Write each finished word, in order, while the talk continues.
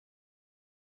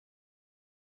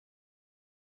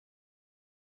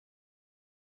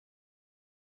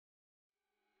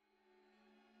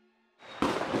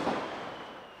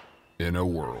In a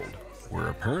world where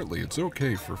apparently it's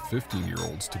okay for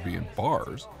 15-year-olds to be in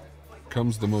bars,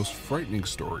 comes the most frightening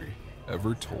story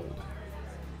ever told.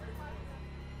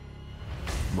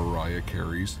 Mariah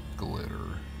Carey's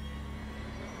Glitter.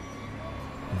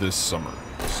 This summer,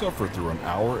 suffer through an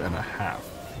hour and a half.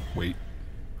 Wait,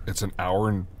 it's an hour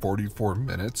and 44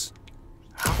 minutes?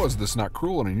 How is this not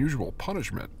cruel and unusual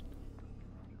punishment?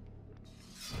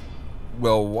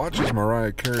 Well, watch as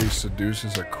Mariah Carey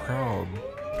seduces a crowd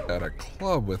at a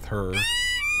club with her.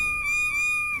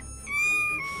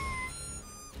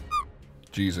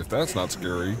 Geez, if that's not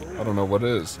scary, I don't know what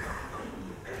is.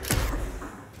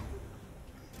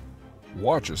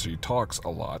 Watch as he talks a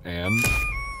lot and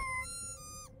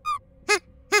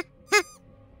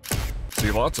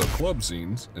see lots of club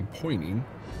scenes and pointing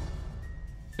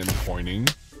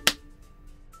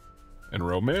and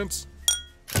romance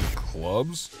and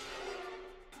clubs,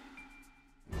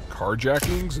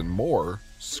 carjackings and more,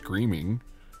 screaming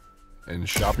and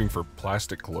shopping for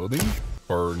plastic clothing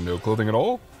or no clothing at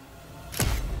all.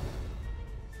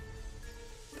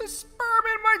 The sperm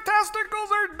in my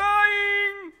testicles are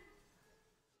dying!